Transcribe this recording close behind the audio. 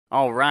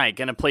Alright,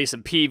 gonna play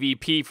some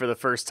PvP for the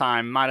first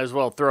time. Might as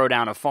well throw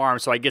down a farm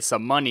so I get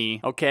some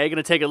money. Okay,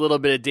 gonna take a little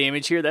bit of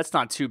damage here. That's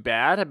not too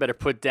bad. I better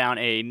put down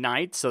a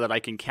knight so that I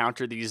can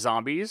counter these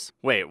zombies.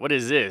 Wait, what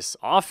is this?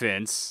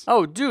 Offense?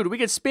 Oh, dude, we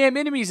can spam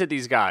enemies at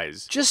these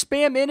guys. Just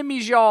spam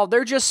enemies, y'all.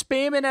 They're just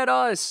spamming at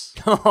us.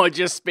 Oh,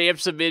 just spam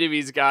some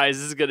enemies, guys.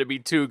 This is gonna be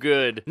too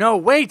good. No,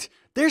 wait!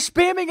 They're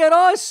spamming at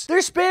us!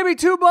 They're spamming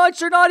too much!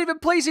 They're not even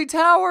placing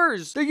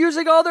towers! They're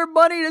using all their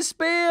money to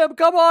spam!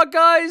 Come on,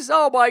 guys!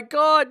 Oh my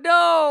god,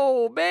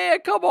 no! Man,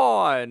 come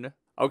on!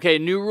 Okay,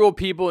 new rule,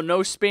 people. No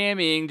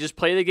spamming. Just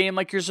play the game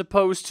like you're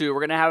supposed to.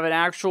 We're gonna have an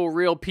actual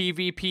real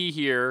PvP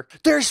here.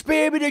 They're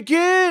spamming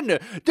again!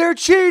 They're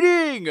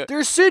cheating!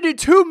 They're sending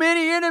too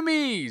many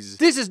enemies!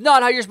 This is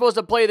not how you're supposed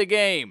to play the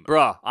game.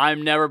 Bruh,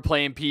 I'm never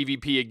playing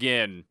PvP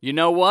again. You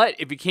know what?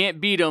 If you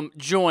can't beat them,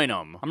 join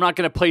them. I'm not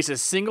gonna place a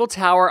single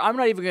tower. I'm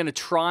not even gonna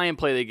try and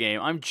play the game.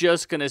 I'm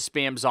just gonna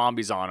spam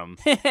zombies on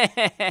them.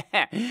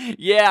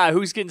 Yeah,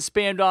 who's getting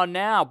spammed on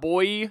now,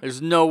 boy?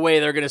 There's no way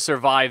they're gonna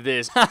survive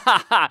this.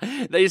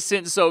 They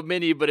sent so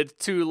many, but it's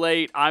too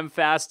late. I'm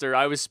faster.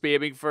 I was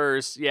spamming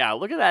first. Yeah,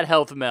 look at that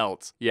health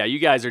melt. Yeah, you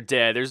guys are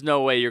dead. There's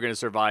no way you're gonna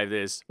survive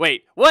this.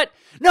 Wait, what?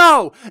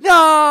 No!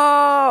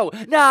 No!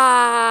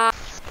 No!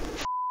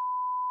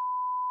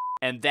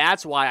 And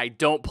that's why I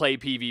don't play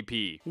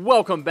PvP.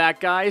 Welcome back,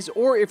 guys,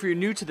 or if you're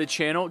new to the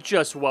channel,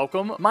 just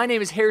welcome. My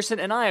name is Harrison,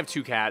 and I have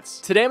 2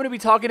 cats. Today, I'm going to be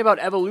talking about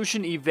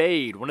Evolution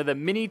Evade, one of the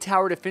mini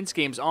tower defense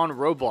games on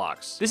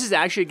Roblox. This is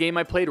actually a game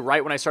I played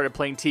right when I started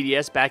playing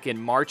TDS back in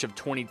March of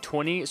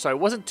 2020, so I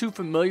wasn't too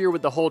familiar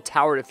with the whole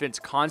tower defense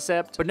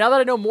concept. But now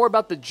that I know more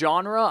about the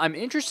genre, I'm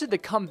interested to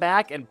come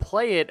back and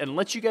play it and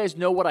let you guys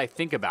know what I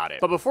think about it.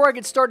 But before I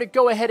get started,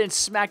 go ahead and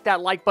smack that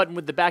like button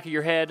with the back of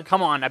your head.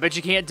 Come on, I bet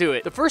you can't do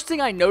it. The first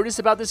thing I noticed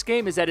about this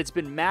game is that it's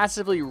been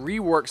massively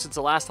reworked since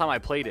the last time I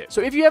played it.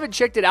 So if you haven't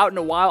checked it out in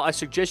a while, I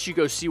suggest you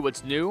go see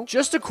what's new.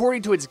 Just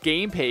according to its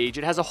game page,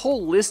 it has a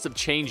whole list of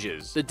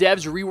changes. The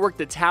devs reworked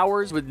the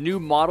towers with new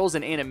models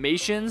and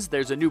animations.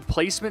 There's a new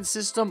placement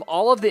system.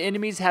 All of the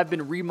enemies have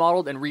been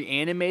remodeled and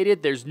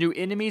reanimated. There's new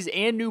enemies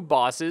and new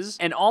bosses.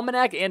 An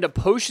almanac and a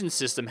potion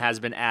system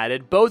has been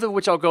added, both of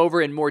which I'll go over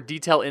in more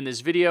detail in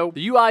this video.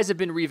 The UIs have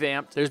been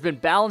revamped. There's been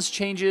balance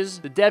changes.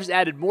 The devs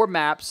added more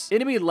maps.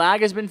 Enemy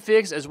lag has been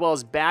fixed, as well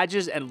as badges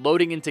and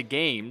loading into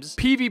games.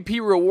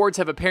 PvP rewards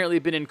have apparently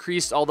been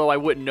increased, although I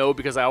wouldn't know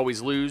because I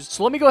always lose.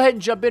 So let me go ahead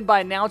and jump in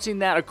by announcing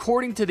that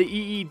according to the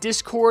EE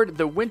Discord,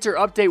 the winter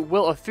update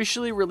will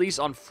officially release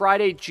on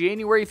Friday,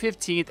 January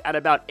 15th at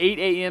about 8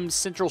 a.m.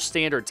 Central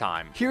Standard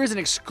Time. Here is an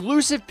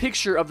exclusive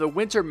picture of the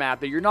winter map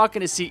that you're not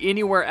going to see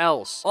anywhere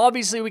else.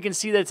 Obviously, we can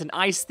see that it's an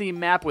ice themed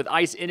map with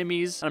ice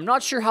enemies. And I'm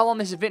not sure how long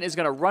this event is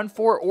going to run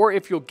for or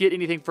if you'll get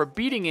anything for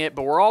beating it,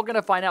 but we're all going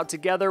to find out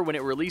together when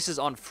it releases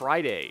on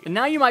Friday. And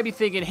now you might be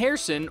thinking,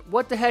 Harrison,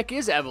 what the heck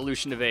is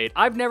Evolution Evade?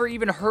 I've never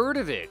even heard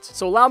of it.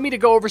 So allow me to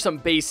go over some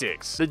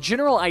basics. The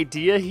general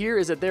idea here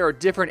is that there are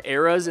different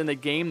eras in the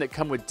game that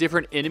come with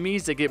different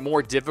enemies that get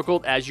more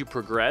difficult as you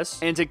progress.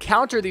 And to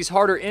counter these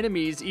harder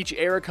enemies, each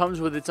era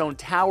comes with its own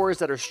towers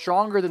that are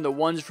stronger than the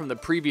ones from the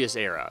previous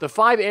era. The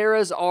 5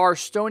 eras are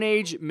Stone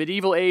Age,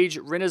 Medieval Age,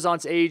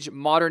 Renaissance Age,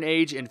 Modern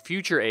Age, and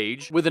Future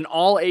Age, with an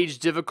all-age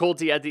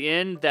difficulty at the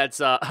end that's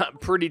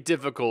pretty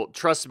difficult.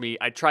 Trust me,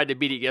 I tried to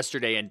beat it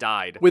yesterday and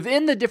died.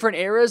 Within the different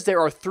eras,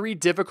 there are 3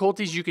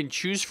 difficulties you can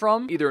choose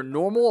from, either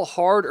normal,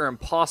 hard, or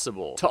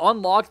impossible. To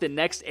unlock the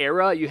next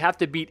era, you have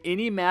to beat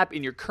any map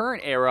in your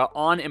current era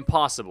on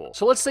impossible.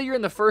 So let's say you're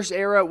in the first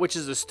era, which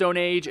is the Stone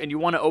Age, and you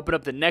want to open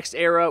up the next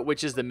era,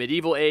 which is the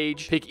Medieval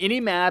Age. Pick any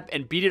map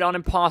and beat it on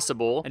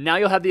impossible, and now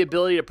you'll have the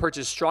ability to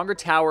purchase stronger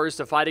towers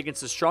to fight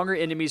against the stronger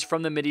enemies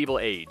from the Medieval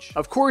Age.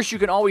 Of course, you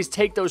can always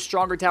take those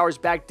stronger towers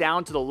back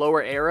down to the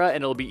lower era, and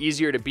it'll be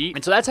easier to beat.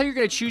 And so that's how you're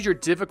going to choose your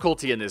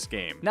difficulty in this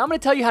game. Now I'm going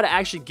to tell you how to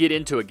actually get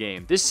into a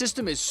game. This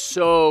system is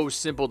so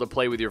simple to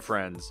play with your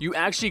friends. You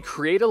actually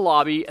create a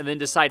lobby and then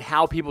decide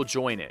how people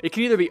join it. It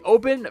can either be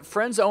open,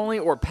 friends only,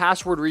 or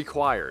password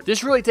required.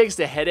 This really takes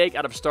the headache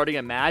out of starting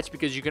a match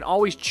because you can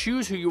always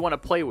choose who you want to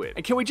play with.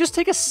 And can we just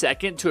take a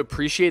second to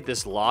appreciate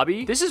this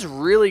lobby? This is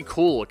really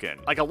cool looking.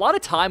 Like, a lot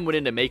of time went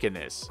into making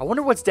this. I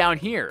wonder what's down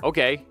here.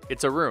 Okay,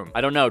 it's a room.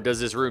 I don't know. Does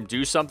this room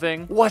do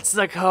something? What's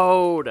the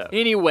code?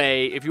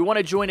 Anyway, if you want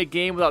to join a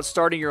game without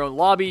starting your own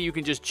lobby, you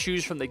can just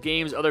choose from the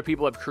games other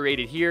people have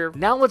created here.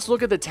 Now let's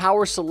look at the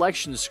tower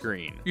selection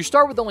screen. You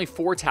start with only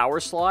 4 tower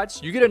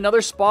slots. You get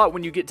another spot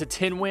when you get to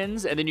 10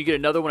 wins, and then you get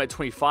another one at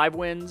 25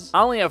 wins.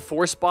 I only have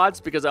 4 spots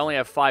because I only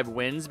have 5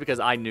 wins because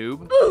I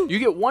noob. You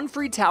get 1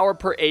 free tower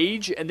per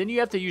age, and then you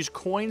have to use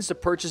coins to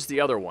purchase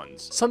the other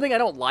ones. Something I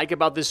don't like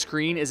about this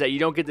screen is that you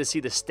don't get to see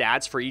the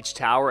stats for each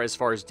tower as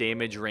far as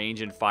damage,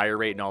 range, and fire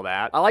rate and all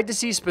that. I like to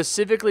see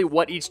specifically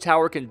what each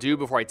tower can do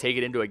before I take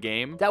it into a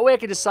game. That way I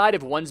can decide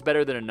if one's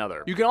better than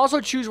another. You can also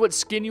choose what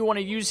skin you want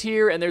to use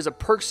here, and there's a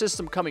perk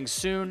system coming coming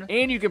soon.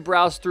 And you can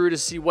browse through to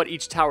see what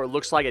each tower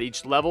looks like at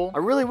each level. I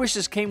really wish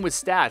this came with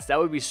stats. That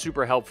would be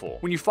super helpful.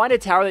 When you find a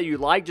tower that you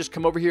like, just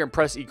come over here and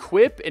press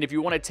equip. And if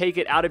you want to take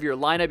it out of your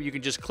lineup, you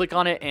can just click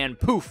on it and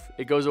poof,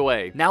 it goes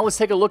away. Now let's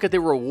take a look at the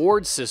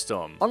reward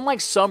system.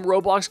 Unlike some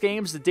Roblox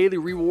games, the daily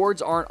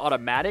rewards aren't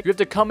automatic. You have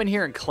to come in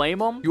here and claim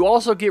them. You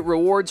also get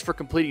rewards for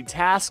completing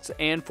tasks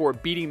and for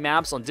beating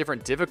maps on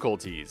different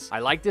difficulties. I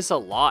like this a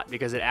lot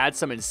because it adds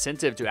some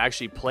incentive to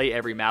actually play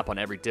every map on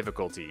every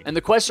difficulty. And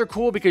the quests are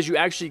cool because you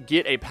actually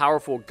get a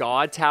powerful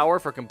god tower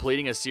for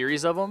completing a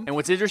series of them. And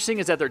what's interesting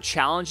is that they're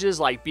challenges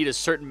like beat a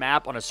certain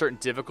map on a certain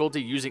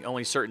difficulty using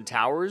only certain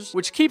towers,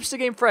 which keeps the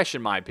game fresh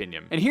in my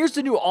opinion. And here's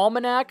the new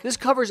almanac. This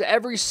covers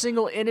every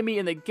single enemy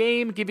in the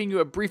game, giving you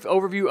a brief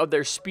overview of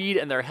their speed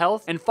and their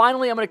health. And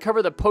finally, I'm going to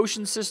cover the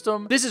potion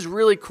system. This is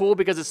really cool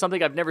because it's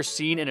something I've never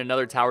seen in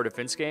another tower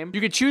defense game.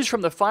 You can choose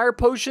from the fire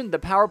potion, the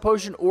power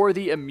potion, or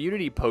the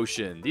immunity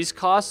potion. These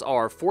costs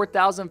are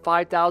 4,000,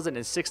 5,000,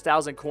 and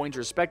 6,000 coins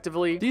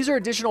respectively. These are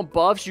additional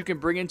buffs you can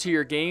bring into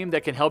your game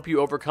that can help you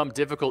overcome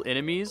difficult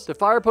enemies. The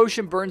fire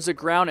potion burns the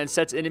ground and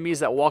sets enemies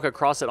that walk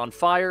across it on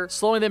fire,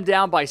 slowing them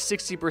down by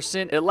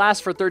 60%. It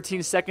lasts for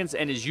 13 seconds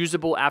and is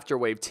usable after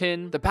wave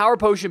 10. The power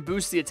potion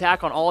boosts the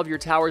attack on all of your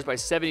towers by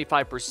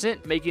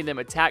 75%, making them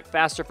attack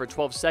faster for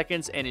 12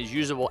 seconds and is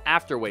usable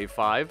after wave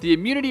 5. The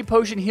immunity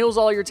potion heals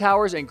all your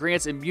towers and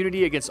grants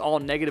immunity against all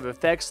negative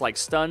effects like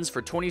stuns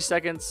for 20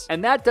 seconds.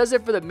 And that does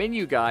it for the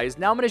menu, guys.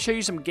 Now I'm going to show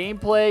you some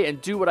gameplay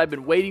and do what I've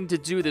been waiting to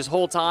do this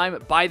whole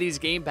time, buy these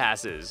game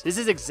passes. This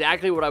is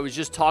exactly what I was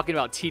just talking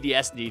about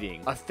TDS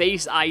needing, a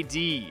face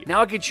ID.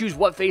 Now I can choose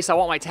what face I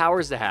want my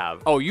towers to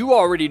have. Oh, you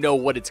already know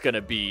what it's going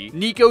to be.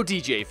 Nico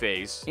DJ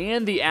face.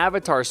 And the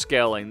avatar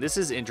scaling. This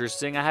is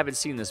interesting. I haven't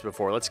seen this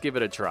before. Let's give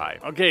it a try.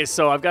 Okay,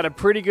 so I've got a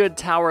pretty good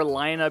tower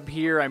lineup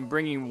here. I'm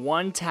bringing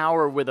one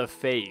tower with a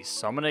face.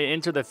 So I'm going to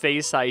enter the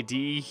face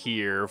ID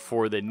here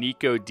for the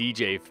Nico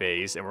DJ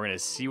face, and we're going to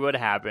see what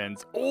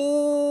happens.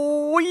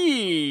 Oh,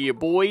 yeah,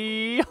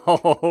 boy.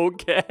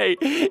 Okay.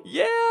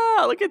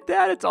 Yeah, look at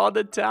that. It's on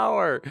the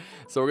tower.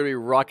 So we're going to be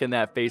rocking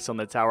that face on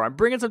the tower. I'm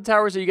bringing some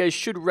towers that you guys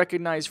should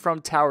recognize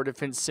from Tower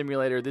Defense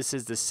Simulator. This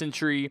is the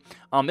Sentry.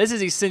 This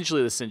is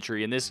essentially the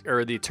Sentry in this,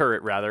 or the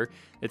turret rather.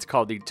 It's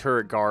called the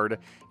Turret Guard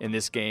in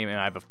this game, and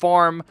I have a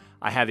farm.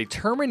 I have the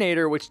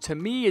Terminator, which to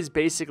me is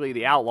basically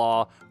the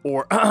Outlaw,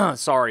 or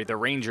sorry, the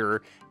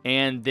Ranger,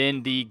 and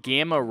then the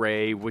Gamma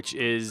Ray, which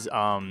is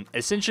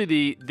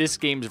essentially this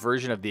game's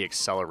version of the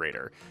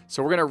Accelerator.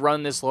 So we're going to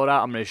run this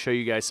loadout. I'm going to show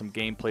you guys some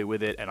gameplay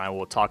with it, and I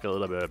will talk a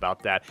little bit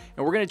about that.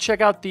 And we're going to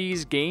check out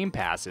these game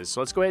passes. So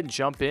let's go ahead and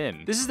jump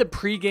in. This is the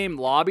pre-game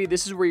lobby.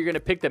 This is where you're going to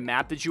pick the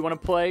map that you want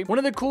to play. One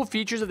of the cool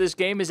features of this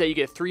game is that you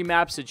get 3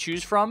 maps to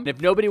choose from. And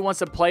if nobody wants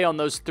to play on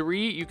those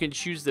 3, you can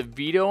choose to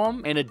veto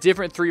them, and a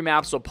different 3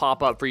 maps will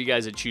pop up for you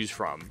guys to choose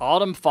from.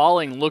 Autumn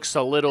Falling looks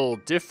a little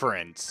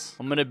different.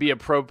 I'm going to be a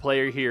pro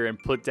player here and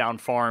put down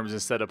farms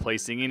instead of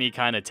placing any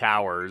kind of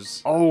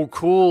towers. Oh,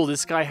 cool.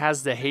 This guy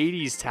has the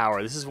Hades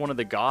tower. This is one of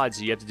the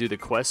gods you have to do the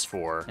quest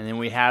for. And then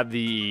we have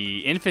the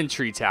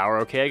infantry tower.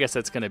 Okay, I guess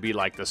that's going to be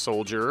like the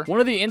soldier. One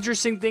of the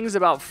interesting things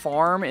about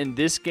farm in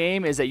this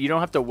game is that you don't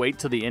have to wait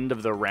till the end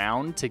of the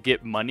round to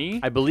get money.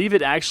 I believe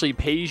it actually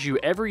pays you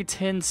every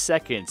 10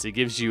 seconds. It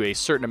gives you a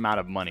certain amount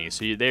of money.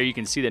 So there you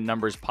can see the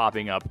numbers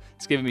popping up.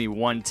 It's giving me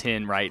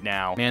 110 right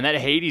now. Man, that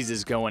Hades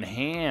is going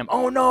ham.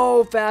 Oh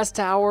no, fast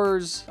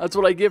towers. That's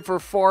what I get for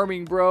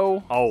farming,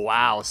 bro. Oh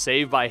wow,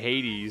 saved by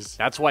Hades.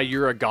 That's why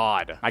you're a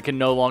god. I can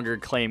no longer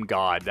claim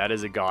god. That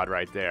is a god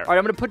right there. All right,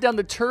 I'm gonna put down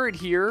the turret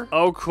here.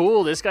 Oh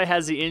cool, this guy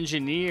has the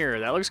engineer.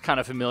 That looks kind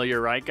of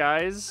familiar, right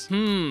guys?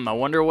 I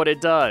wonder what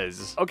it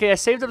does. Okay, I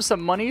saved up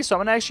some money, so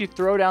I'm gonna actually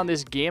throw down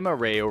this gamma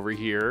ray over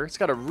here. It's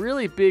got a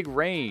really big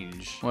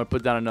range. I'm gonna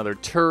put down another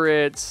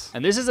turret.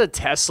 And this is a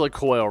Tesla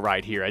coil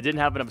right here. I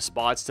didn't have enough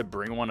spots to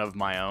bring one of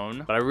my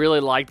own, but I really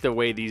like the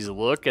way these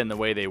look and the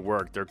way they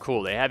work. They're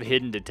cool. They have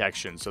hidden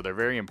detection, so they're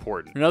very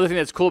important. Another thing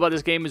that's cool about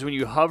this game is when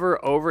you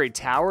hover over a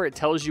tower, it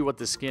tells you what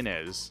the skin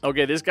is.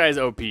 Okay, this guy's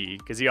OP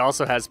because he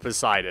also has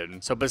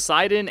Poseidon. So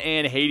Poseidon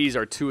and Hades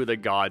are 2 of the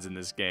gods in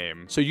this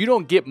game. So you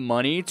don't get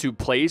money to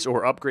place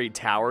or upgrade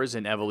towers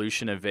in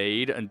Evolution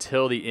Evade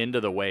until the end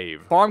of the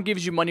wave. Farm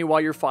gives you money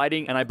while you're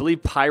fighting, and I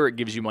believe Pirate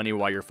gives you money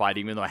while you're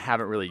fighting, even though I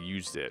haven't really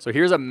used it. So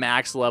here's a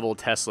max level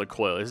Tesla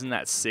coil. Isn't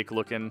that sick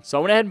looking? So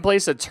I went ahead and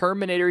placed a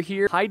Terminator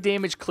here. High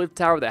damage cliff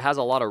tower that has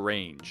a lot of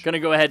range. Gonna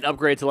go ahead and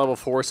upgrade to level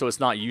 4 so it's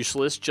not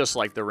useless, just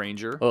like the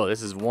Ranger. Oh,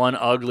 this is one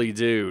ugly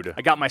dude.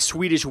 I got my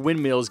Swedish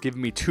windmills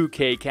giving me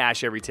 2k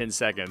cash every 10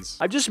 seconds.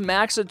 I've just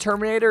maxed the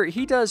Terminator.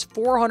 He does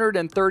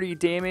 430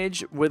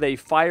 damage with a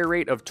fire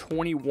rate of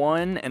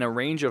 21 and a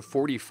range of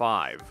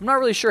 45. I'm not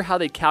really sure how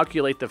they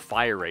calculate the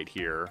fire rate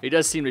here. He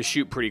does seem to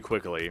shoot pretty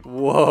quickly.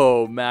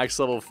 Whoa, max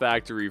level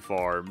factory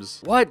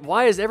farms. What? What?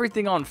 Why is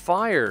everything on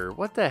fire?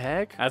 What the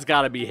heck? That's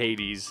gotta be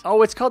Hades.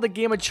 Oh, it's called the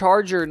Gamma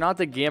Charger, not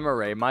the Gamma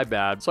Ray. My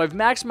bad. So I've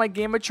maxed my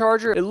Gamma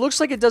Charger. It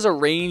looks like it does a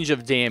range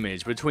of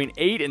damage between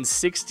 8 and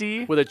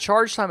 60 with a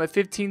charge time of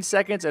 15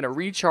 seconds and a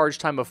recharge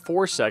time of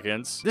 4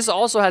 seconds. This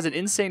also has an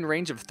insane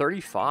range of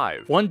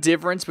 35. One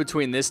difference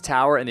between this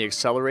tower and the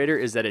accelerator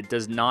is that it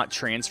does not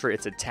transfer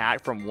its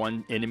attack from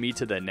one enemy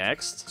to the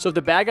next. So if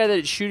the bad guy that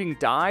it's shooting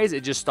dies,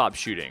 it just stops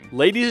shooting.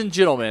 Ladies and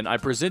gentlemen, I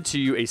present to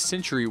you a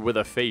sentry with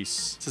a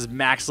face. This is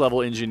max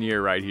level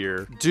engineer right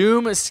here.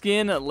 Doom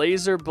skin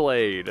laser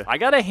blade. I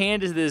gotta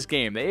hand it to this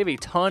game. They have a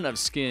ton of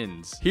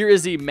skins. Here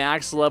is the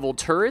max level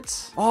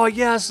turret. Oh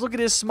yes, look at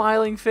his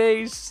smiling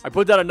face. I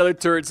put down another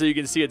turret so you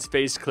can see its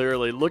face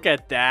clearly. Look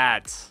at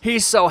that.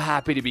 He's so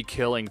happy to be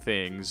killing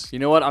things. You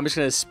know what? I'm just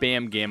gonna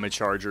spam Gamma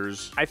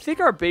Chargers. I think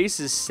our base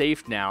is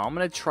safe now. I'm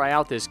gonna try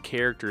out this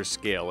character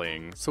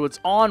scaling. So it's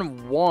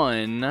on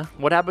 1.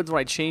 What happens when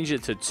I change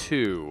it to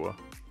 2?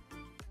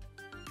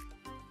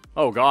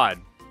 Oh god.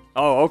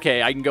 Oh,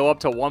 okay, I can go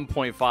up to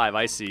 1.5,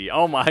 I see.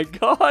 Oh my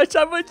gosh,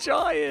 I'm a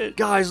giant.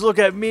 Guys, look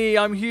at me,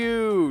 I'm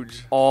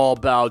huge. All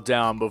bow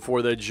down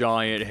before the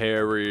giant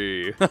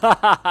Harry.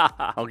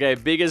 Okay,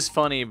 big is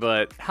funny,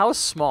 but how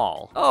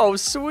small? Oh,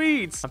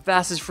 sweet. I'm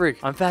fast as freak.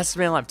 I'm fastest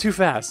man alive, too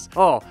fast.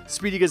 Oh,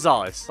 Speedy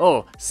Gonzalez.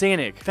 Oh,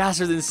 Sanic,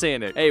 faster than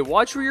Sanic. Hey,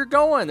 watch where you're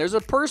going. There's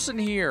a person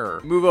here.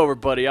 Move over,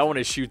 buddy. I want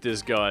to shoot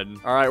this gun.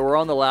 All right, we're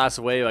on the last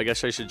wave. I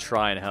guess I should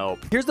try and help.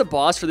 Here's the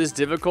boss for this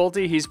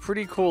difficulty. He's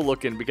pretty cool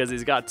looking because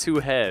he's got 2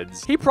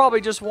 heads. He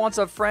probably just wants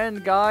a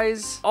friend,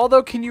 guys.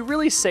 Although, can you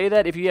really say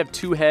that if you have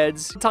 2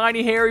 heads?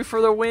 Tiny Harry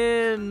for the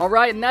win. All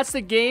right, and that's the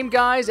game,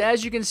 guys.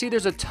 As you can see,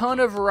 there's a ton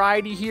of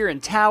variety here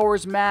in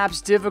towers, maps,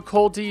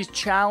 difficulties,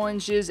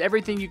 challenges,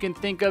 everything you can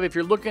think of. If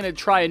you're looking to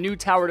try a new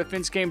tower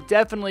defense game,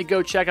 definitely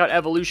go check out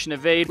Evolution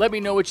Evade. Let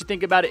me know what you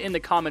think about it in the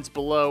comments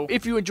below.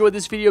 If you enjoyed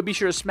this video, be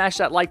sure to smash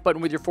that like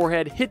button with your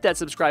forehead, hit that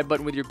subscribe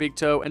button with your big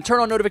toe, and turn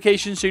on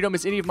notifications so you don't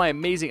miss any of my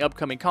amazing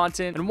upcoming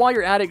content. And while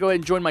you're at it, go ahead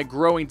and join my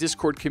growing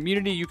Discord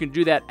community. You can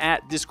do that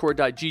at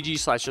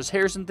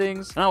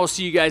discord.gg/JustHarrisonThings. And I will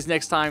see you guys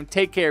next time.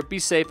 Take care, be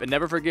safe, and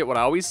never forget what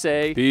I always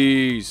say.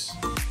 Peace.